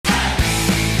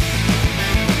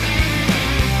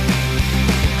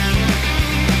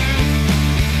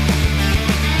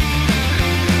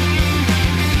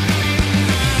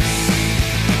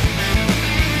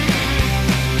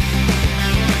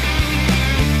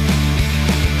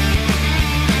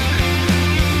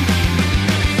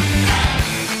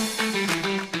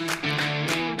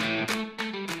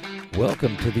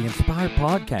welcome to the Inspired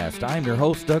Podcast. I am your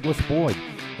host, Douglas Boyd,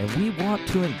 and we want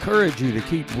to encourage you to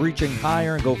keep reaching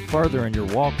higher and go further in your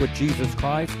walk with Jesus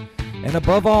Christ, and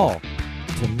above all,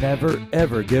 to never,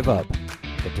 ever give up,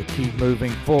 but to keep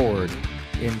moving forward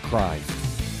in Christ.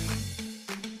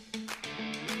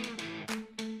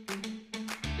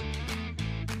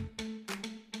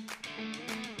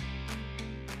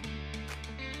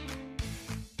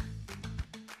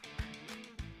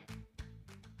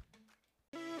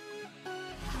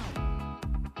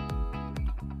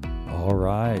 All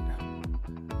right.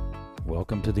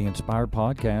 Welcome to the Inspired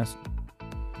Podcast.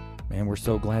 Man, we're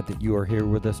so glad that you are here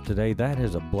with us today. That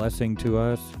is a blessing to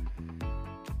us.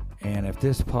 And if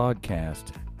this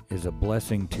podcast is a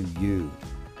blessing to you,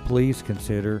 please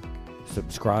consider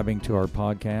subscribing to our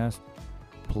podcast.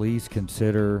 Please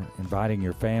consider inviting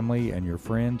your family and your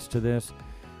friends to this.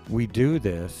 We do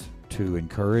this to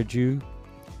encourage you.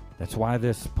 That's why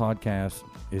this podcast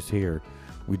is here.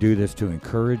 We do this to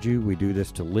encourage you. We do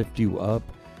this to lift you up.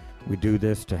 We do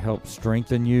this to help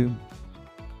strengthen you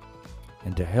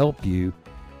and to help you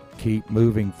keep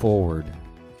moving forward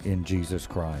in Jesus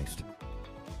Christ.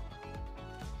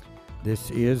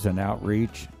 This is an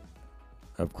outreach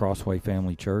of Crossway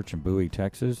Family Church in Bowie,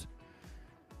 Texas.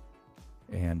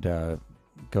 And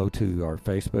go to our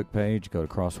Facebook page. Go to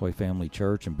Crossway Family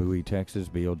Church in Bowie, Texas,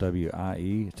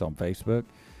 BOWIE. It's on Facebook.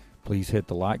 Please hit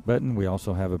the like button. We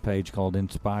also have a page called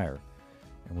Inspire,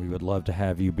 and we would love to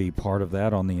have you be part of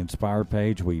that. On the Inspire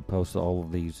page, we post all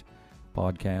of these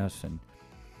podcasts, and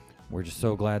we're just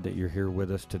so glad that you're here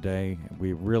with us today.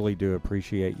 We really do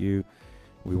appreciate you.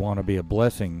 We want to be a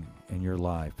blessing in your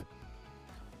life.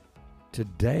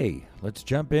 Today, let's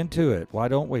jump into it. Why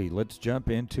don't we? Let's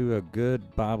jump into a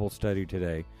good Bible study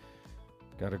today.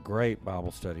 Got a great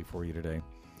Bible study for you today.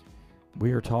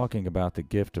 We are talking about the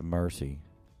gift of mercy.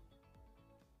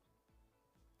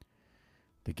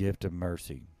 The gift of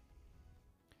mercy.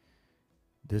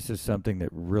 This is something that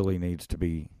really needs to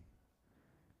be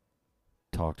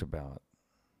talked about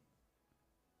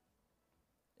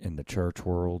in the church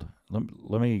world.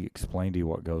 Let me explain to you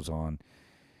what goes on.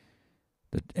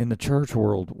 In the church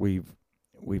world, we've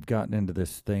gotten into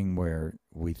this thing where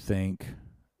we think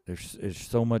there's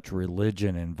so much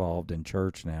religion involved in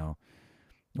church now,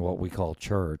 what we call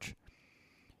church.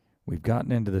 We've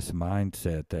gotten into this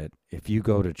mindset that if you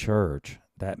go to church,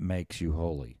 that makes you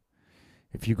holy.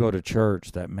 If you go to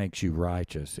church, that makes you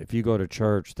righteous. If you go to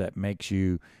church, that makes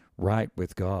you right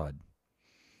with God.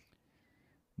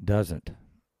 Doesn't.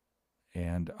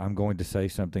 And I'm going to say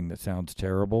something that sounds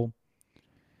terrible,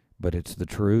 but it's the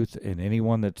truth. And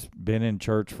anyone that's been in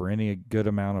church for any good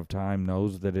amount of time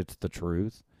knows that it's the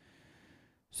truth.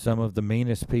 Some of the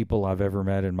meanest people I've ever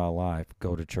met in my life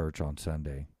go to church on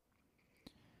Sunday.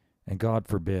 And God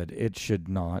forbid, it should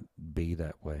not be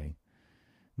that way.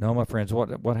 No, my friends,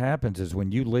 what happens is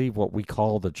when you leave what we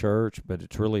call the church, but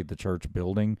it's really the church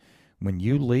building, when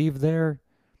you leave there,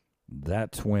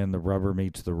 that's when the rubber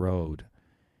meets the road.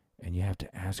 And you have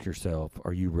to ask yourself,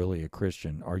 are you really a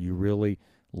Christian? Are you really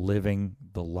living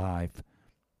the life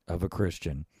of a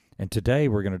Christian? And today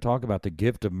we're going to talk about the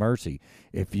gift of mercy.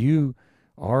 If you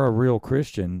are a real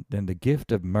Christian, then the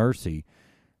gift of mercy,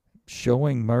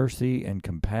 showing mercy and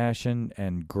compassion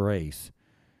and grace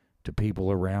to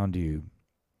people around you,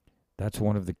 that's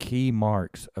one of the key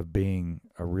marks of being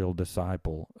a real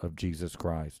disciple of Jesus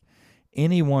Christ.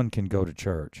 Anyone can go to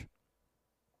church.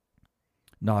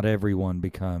 Not everyone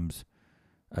becomes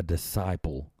a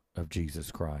disciple of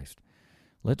Jesus Christ.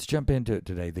 Let's jump into it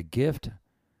today. The gift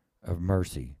of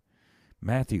mercy.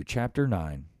 Matthew chapter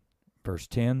 9, verse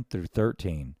 10 through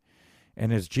 13.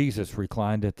 And as Jesus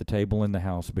reclined at the table in the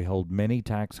house, behold, many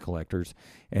tax collectors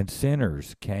and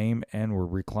sinners came and were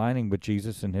reclining with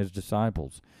Jesus and his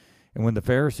disciples. And when the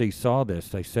Pharisees saw this,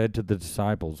 they said to the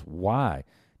disciples, why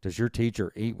does your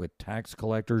teacher eat with tax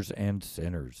collectors and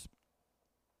sinners?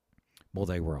 Well,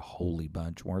 they were a holy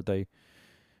bunch, weren't they?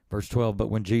 Verse 12, but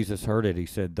when Jesus heard it, he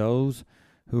said, those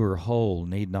who are whole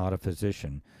need not a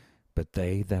physician, but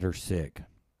they that are sick.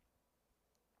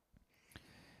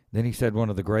 Then he said one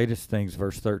of the greatest things,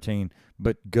 verse 13,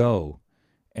 but go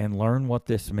and learn what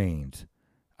this means.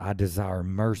 I desire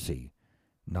mercy,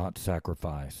 not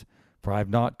sacrifice. For I have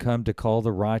not come to call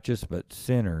the righteous, but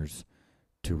sinners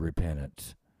to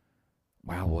repentance.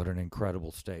 Wow, what an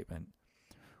incredible statement.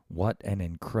 What an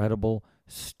incredible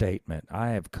statement. I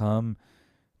have come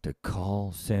to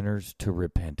call sinners to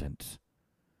repentance.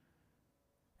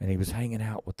 And he was hanging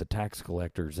out with the tax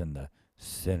collectors and the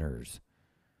sinners.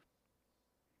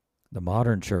 The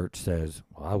modern church says,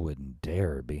 well, I wouldn't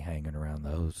dare be hanging around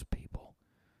those people.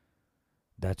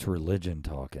 That's religion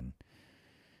talking.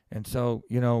 And so,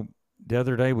 The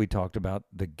other day we talked about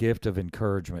the gift of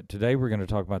encouragement. Today we're going to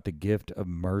talk about the gift of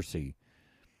mercy.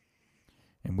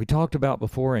 And we talked about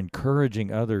before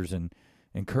encouraging others and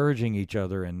encouraging each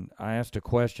other. And I asked a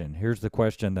question. Here's the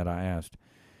question that I asked.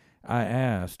 I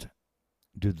asked,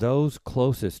 do those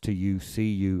closest to you see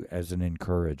you as an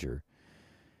encourager?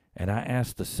 And I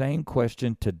asked the same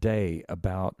question today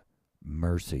about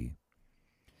mercy.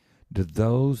 Do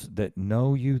those that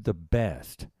know you the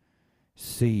best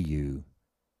see you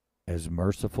as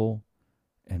merciful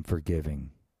and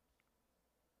forgiving?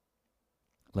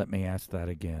 Let me ask that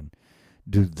again.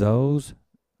 Do those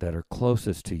that are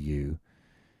closest to you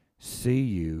see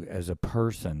you as a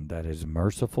person that is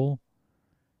merciful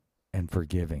and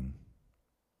forgiving?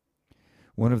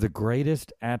 One of the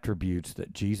greatest attributes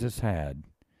that Jesus had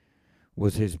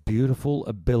was his beautiful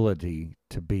ability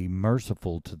to be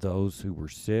merciful to those who were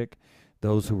sick,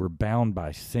 those who were bound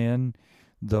by sin,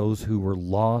 those who were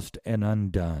lost and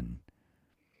undone.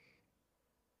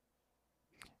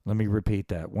 Let me repeat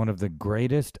that. One of the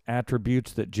greatest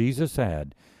attributes that Jesus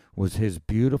had was his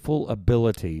beautiful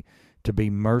ability to be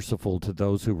merciful to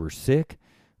those who were sick,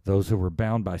 those who were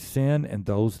bound by sin, and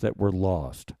those that were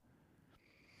lost.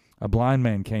 A blind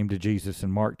man came to Jesus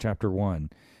in Mark chapter 1,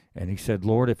 and he said,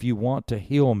 Lord, if you want to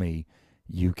heal me,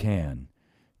 you can.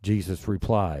 Jesus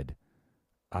replied,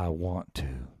 I want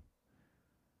to.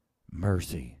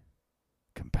 Mercy,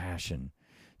 compassion.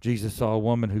 Jesus saw a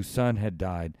woman whose son had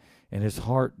died, and his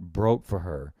heart broke for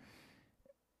her.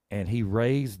 And he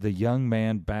raised the young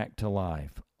man back to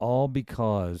life, all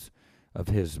because of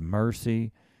his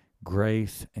mercy,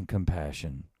 grace, and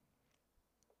compassion.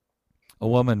 A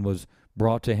woman was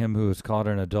brought to him who was caught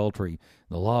in adultery.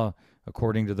 The law,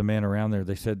 according to the men around there,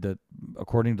 they said that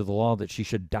according to the law that she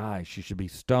should die, she should be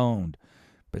stoned.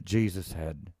 But Jesus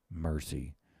had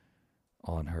mercy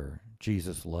on her.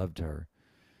 Jesus loved her.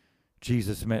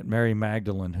 Jesus met Mary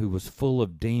Magdalene, who was full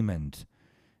of demons.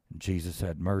 Jesus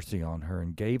had mercy on her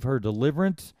and gave her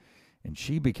deliverance, and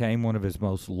she became one of his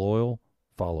most loyal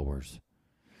followers.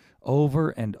 Over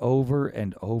and over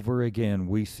and over again,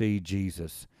 we see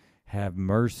Jesus have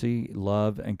mercy,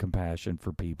 love, and compassion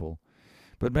for people.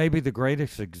 But maybe the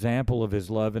greatest example of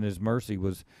his love and his mercy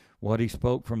was what he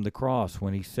spoke from the cross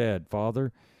when he said,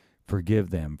 Father, forgive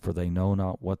them, for they know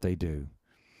not what they do.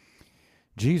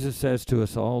 Jesus says to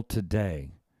us all today,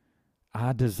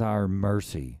 I desire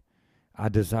mercy, I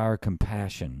desire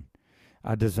compassion,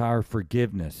 I desire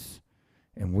forgiveness,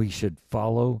 and we should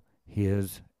follow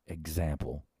his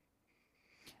example.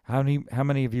 How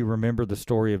many of you remember the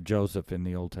story of Joseph in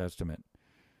the Old Testament?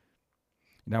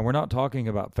 Now, we're not talking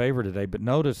about favor today, but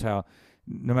notice how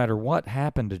no matter what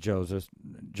happened to Joseph,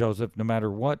 no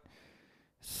matter what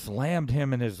slammed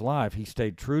him in his life, he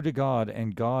stayed true to God,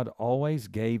 and God always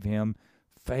gave him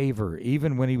favor,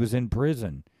 even when he was in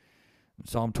prison.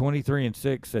 Psalm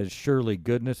 23:6 says, surely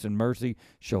goodness and mercy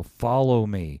shall follow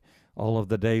me all of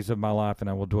the days of my life, and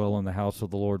I will dwell in the house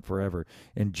of the Lord forever.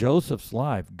 In Joseph's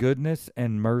life, goodness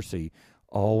and mercy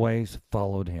always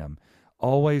followed him,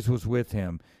 always was with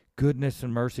him. Goodness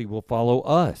and mercy will follow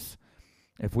us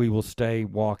if we will stay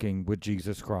walking with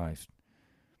Jesus Christ.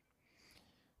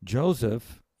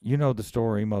 Joseph, you know the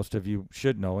story, most of you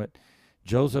should know it.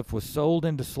 Joseph was sold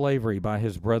into slavery by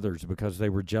his brothers because they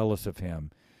were jealous of him,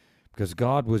 because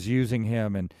God was using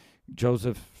him, and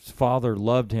Joseph's father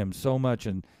loved him so much,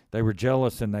 and they were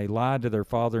jealous, and they lied to their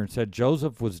father and said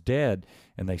Joseph was dead,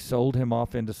 and they sold him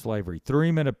off into slavery, threw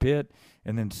him in a pit,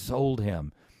 and then sold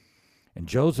him. And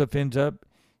Joseph ends up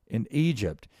in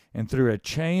Egypt, and through a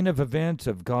chain of events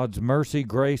of God's mercy,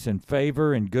 grace, and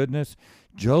favor and goodness,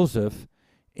 Joseph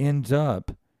ends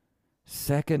up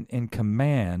second in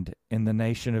command in the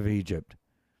nation of Egypt.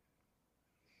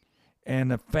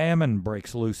 And a famine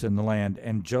breaks loose in the land,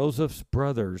 and Joseph's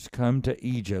brothers come to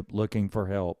Egypt looking for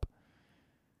help.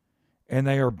 And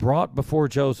they are brought before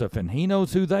Joseph, and he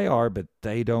knows who they are, but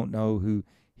they don't know who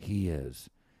he is.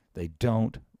 They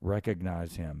don't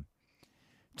recognize him.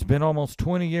 It's been almost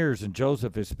 20 years, and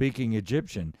Joseph is speaking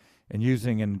Egyptian and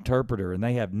using an interpreter, and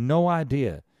they have no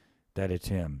idea that it's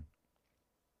him.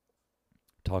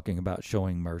 Talking about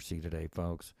showing mercy today,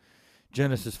 folks.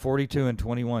 Genesis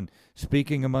 42:21,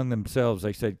 speaking among themselves,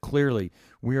 they said, clearly,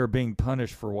 we are being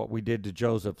punished for what we did to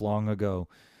Joseph long ago.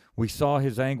 We saw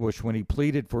his anguish when he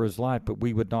pleaded for his life, but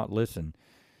we would not listen.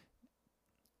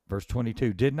 Verse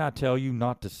 22, didn't I tell you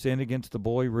not to sin against the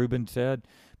boy, Reuben said,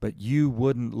 but you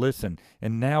wouldn't listen,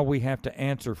 and now we have to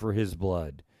answer for his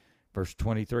blood. Verse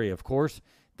 23, of course,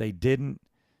 they didn't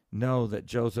know that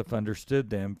Joseph understood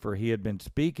them, for he had been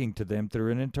speaking to them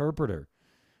through an interpreter.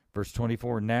 Verse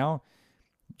 24, now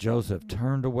Joseph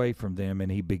turned away from them,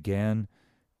 and he began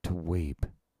to weep.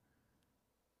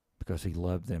 because he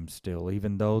loved them still.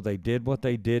 Even though they did what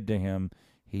they did to him,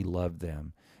 he loved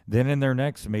them. Then in their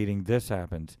next meeting, this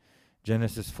happens.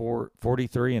 Genesis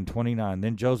 43 and 29.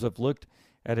 Then Joseph looked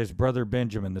at his brother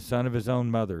Benjamin, the son of his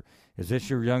own mother. Is this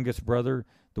your youngest brother,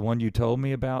 the one you told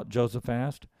me about? Joseph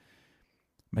asked.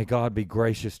 May God be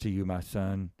gracious to you, my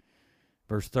son.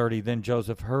 Verse 30, then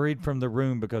Joseph hurried from the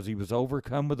room because he was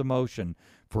overcome with emotion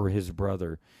for his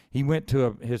brother. He went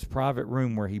to his private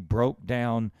room where he broke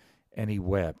down and he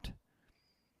wept.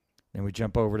 Then we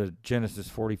jump over to Genesis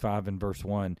 45 and verse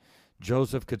 1.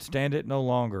 Joseph could stand it no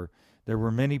longer. There were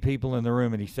many people in the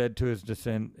room, and he said to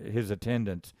his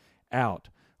attendants, out,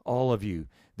 all of you.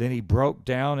 Then he broke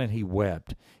down and he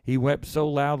wept. He wept so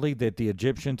loudly that the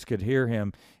Egyptians could hear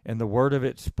him, and the word of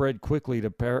it spread quickly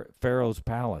to Pharaoh's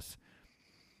palace.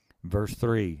 Verse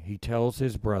 3, he tells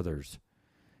his brothers,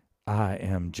 I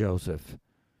am Joseph.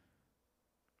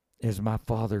 Is my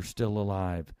father still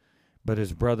alive? But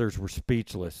his brothers were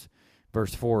speechless.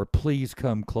 Verse 4, please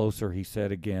come closer, he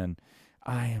said again.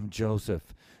 I am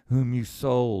Joseph, whom you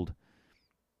sold.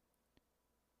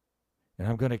 And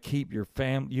I'm going to keep you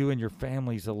and your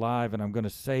families alive, and I'm going to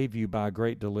save you by a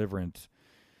great deliverance.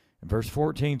 And verse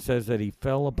 14 says that he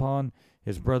fell upon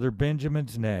his brother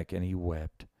Benjamin's neck, and he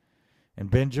wept. And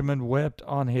Benjamin wept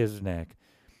on his neck.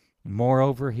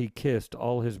 Moreover, he kissed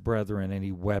all his brethren, and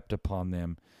he wept upon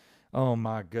them. Oh,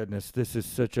 my goodness, this is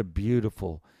such a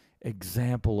beautiful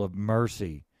example of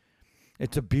mercy.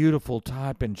 It's a beautiful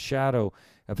type and shadow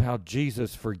of how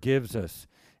Jesus forgives us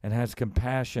and has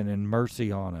compassion and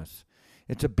mercy on us.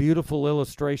 It's a beautiful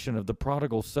illustration of the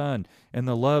prodigal son and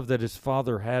the love that his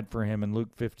father had for him in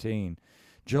Luke 15.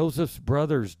 Joseph's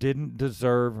brothers didn't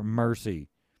deserve mercy.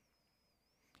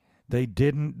 They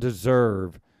didn't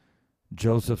deserve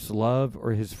Joseph's love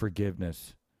or his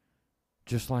forgiveness,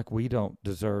 just like we don't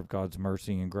deserve God's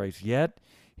mercy and grace. Yet,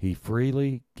 he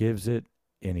freely gives it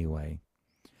anyway.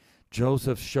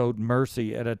 Joseph showed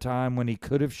mercy at a time when he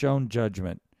could have shown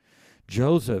judgment.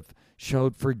 Joseph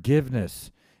showed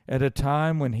forgiveness at a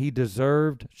time when he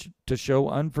deserved to show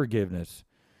unforgiveness.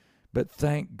 But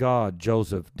thank God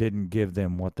Joseph didn't give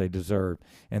them what they deserved.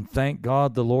 And thank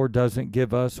God the Lord doesn't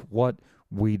give us what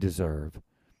we deserve.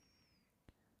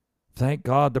 Thank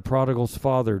God the prodigal's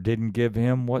father didn't give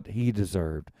him what he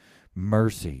deserved.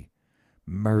 Mercy,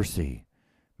 mercy,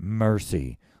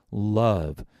 mercy,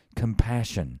 love,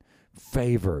 compassion,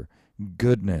 favor,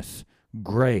 goodness,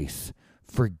 grace,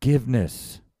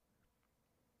 forgiveness.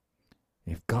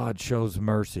 If God shows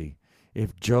mercy,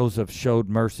 if Joseph showed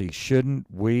mercy, shouldn't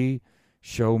we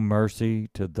show mercy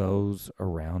to those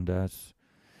around us?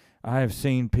 I have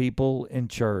seen people in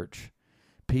church,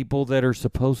 people that are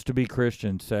supposed to be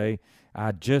Christians, say,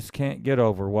 I just can't get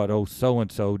over what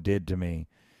so-and-so did to me.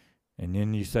 And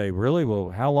then you say, really?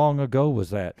 Well, how long ago was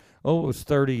that? Oh, it was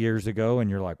 30 years ago. And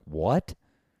you're like, what?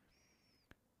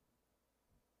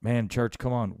 Man, church,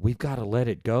 come on. We've got to let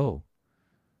it go.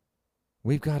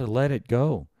 We've got to let it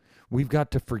go. We've got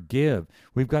to forgive.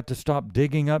 We've got to stop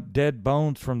digging up dead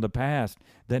bones from the past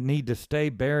that need to stay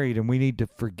buried, and we need to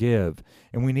forgive,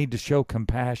 and we need to show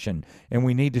compassion, and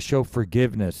we need to show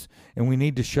forgiveness, and we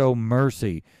need to show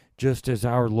mercy, just as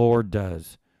our Lord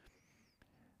does.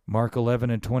 Mark 11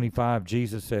 and 25,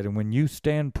 Jesus said, and when you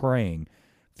stand praying,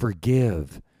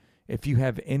 forgive. If you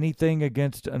have anything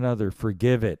against another,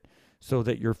 forgive it, so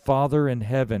that your Father in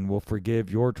heaven will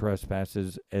forgive your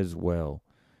trespasses as well.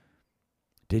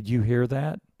 Did you hear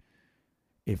that?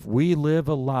 If we live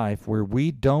a life where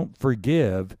we don't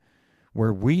forgive,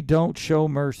 where we don't show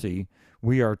mercy,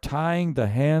 we are tying the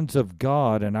hands of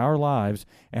God in our lives,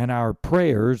 and our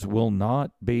prayers will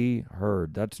not be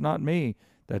heard. That's not me.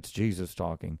 That's Jesus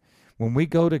talking. When we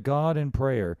go to God in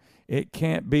prayer, it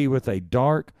can't be with a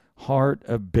dark heart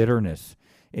of bitterness.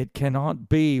 It cannot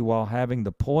be while having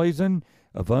the poison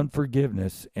of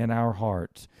unforgiveness in our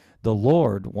hearts. The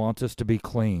Lord wants us to be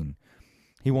clean.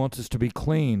 He wants us to be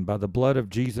clean by the blood of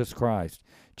Jesus Christ.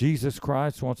 Jesus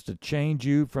Christ wants to change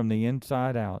you from the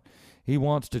inside out. He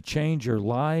wants to change your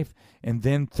life, and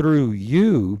then through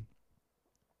you,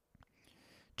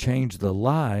 change the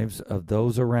lives of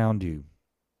those around you.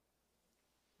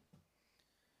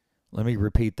 Let me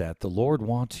repeat that. The Lord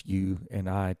wants you and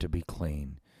I to be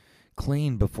clean.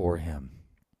 Clean before Him.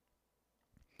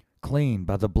 Clean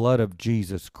by the blood of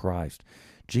Jesus Christ.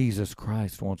 Jesus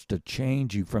Christ wants to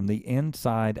change you from the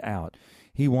inside out.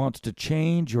 He wants to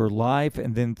change your life,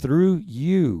 and then through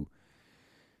you,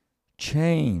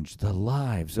 change the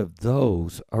lives of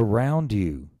those around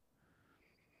you.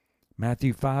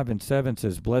 Matthew 5 and 7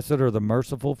 says, blessed are the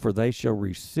merciful, for they shall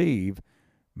receive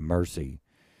mercy.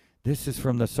 This is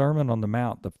from the Sermon on the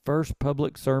Mount, the first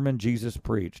public sermon Jesus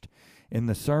preached. In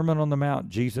the Sermon on the Mount,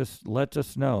 Jesus lets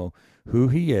us know who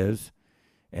he is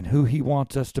and who he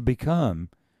wants us to become.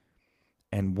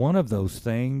 And one of those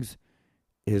things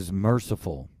is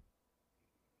merciful.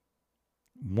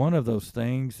 One of those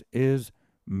things is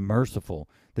merciful.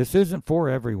 This isn't for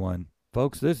everyone.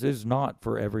 Folks, this is not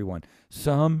for everyone.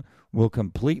 Some will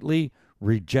completely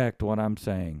reject what I'm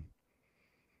saying.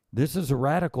 This is a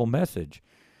radical message.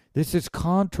 This is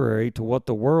contrary to what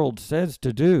the world says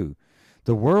to do.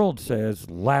 The world says,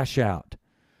 lash out.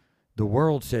 The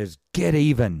world says, get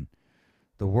even.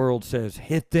 The world says,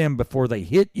 hit them before they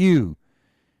hit you.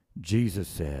 Jesus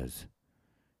says,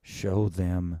 show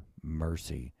them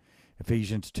mercy.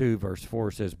 Ephesians 2 verse 4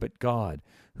 says, but God,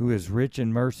 who is rich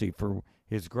in mercy, for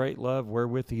his great love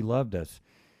wherewith he loved us,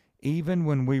 even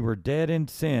when we were dead in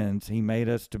sins, he made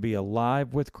us to be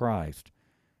alive with Christ.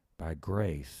 By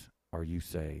grace are you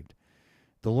saved.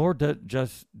 The Lord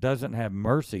just doesn't have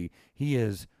mercy. He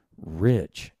is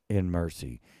rich in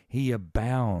mercy. He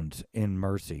abounds in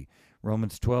mercy.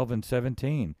 Romans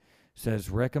 12:17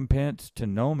 says, recompense to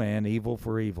no man evil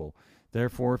for evil.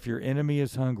 Therefore, if your enemy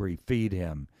is hungry, feed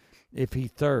him. If he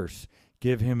thirsts,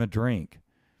 give him a drink.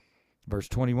 Verse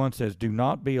 21 says, do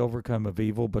not be overcome of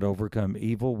evil, but overcome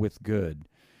evil with good.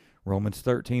 Romans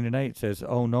 13:8 says,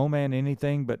 owe no man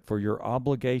anything but for your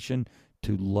obligation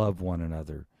to love one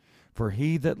another. For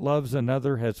he that loves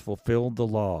another has fulfilled the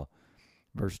law.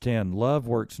 Verse 10, love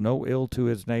works no ill to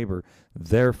his neighbor.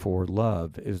 Therefore,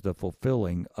 love is the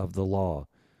fulfilling of the law.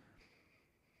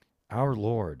 Our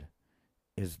Lord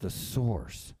is the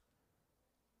source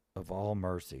of all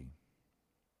mercy.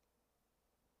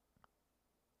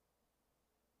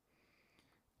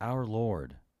 Our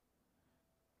Lord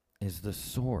is the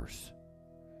source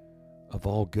of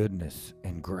all goodness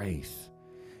and grace.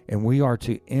 And we are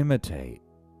to imitate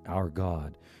our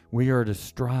God. We are to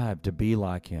strive to be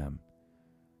like him.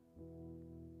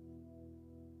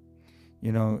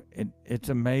 You know, it's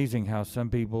amazing how some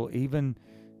people, even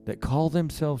that call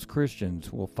themselves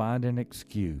Christians, will find an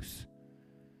excuse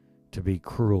to be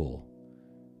cruel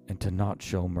and to not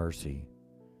show mercy.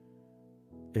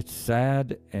 It's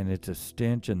sad, and it's a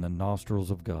stench in the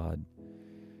nostrils of God.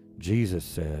 Jesus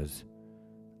says,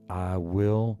 I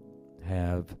will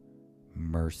have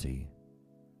mercy.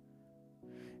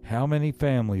 How many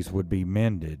families would be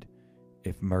mended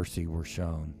if mercy were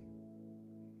shown?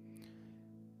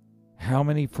 How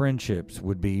many friendships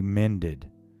would be mended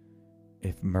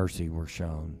if mercy were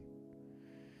shown?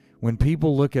 When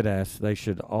people look at us, they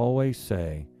should always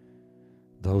say,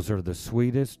 those are the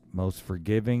sweetest, most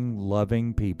forgiving,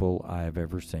 loving people I have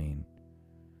ever seen.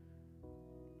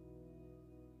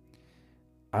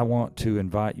 I want to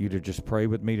invite you to just pray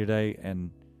with me today,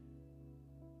 and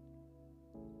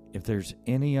if there's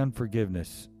any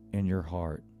unforgiveness in your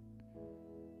heart,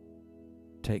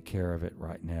 take care of it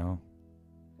right now.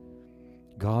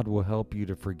 God will help you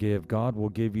to forgive. God will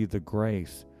give you the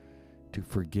grace to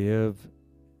forgive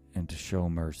and to show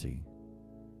mercy.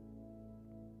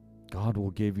 God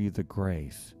will give you the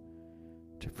grace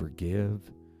to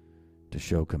forgive, to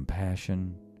show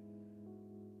compassion,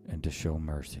 and to show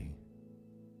mercy.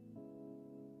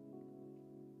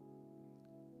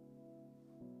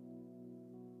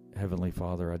 Heavenly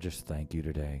Father, I just thank you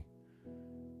today.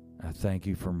 I thank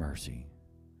you for mercy.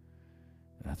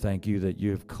 And I thank you that you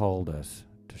have called us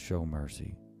to show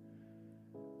mercy.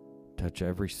 Touch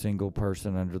every single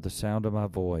person under the sound of my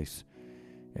voice.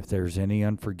 If there's any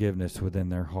unforgiveness within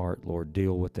their heart, Lord,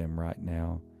 deal with them right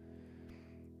now.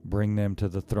 Bring them to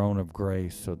the throne of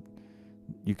grace so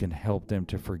you can help them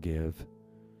to forgive.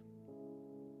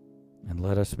 And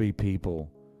let us be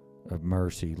people of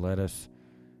mercy. Let us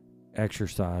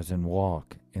exercise and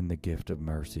walk in the gift of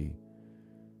mercy.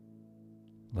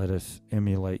 Let us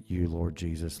emulate you, Lord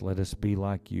Jesus. Let us be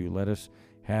like you. Let us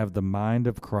have the mind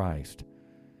of Christ.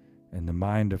 And the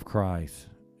mind of Christ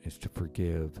is to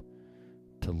forgive,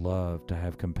 to love, to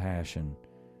have compassion,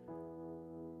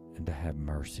 and to have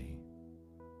mercy.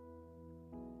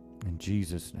 In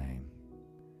Jesus' name,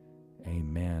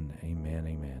 amen, amen,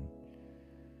 amen.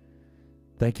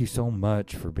 Thank you so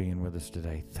much for being with us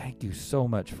today. Thank you so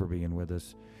much for being with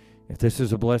us. If this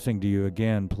is a blessing to you,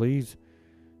 again, please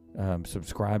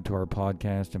subscribe to our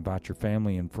podcast. Invite your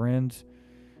family and friends.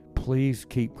 Please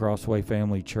keep Crossway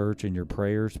Family Church in your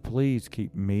prayers. Please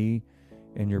keep me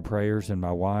in your prayers and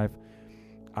my wife.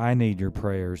 I need your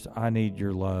prayers. I need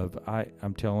your love.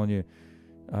 I'm telling you,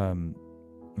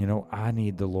 I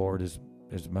need the Lord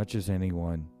as much as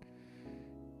anyone.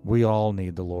 We all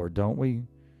need the Lord, don't we?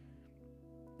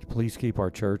 Please keep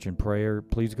our church in prayer.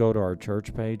 Please go to our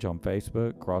church page on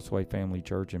Facebook, Crossway Family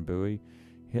Church in Bowie.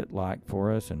 Hit like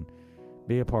for us and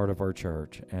be a part of our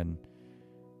church. And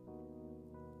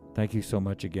Thank you so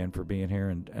much again for being here.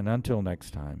 And until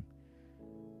next time,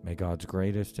 may God's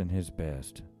greatest and his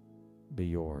best be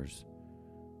yours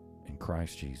in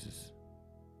Christ Jesus.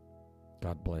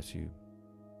 God bless you.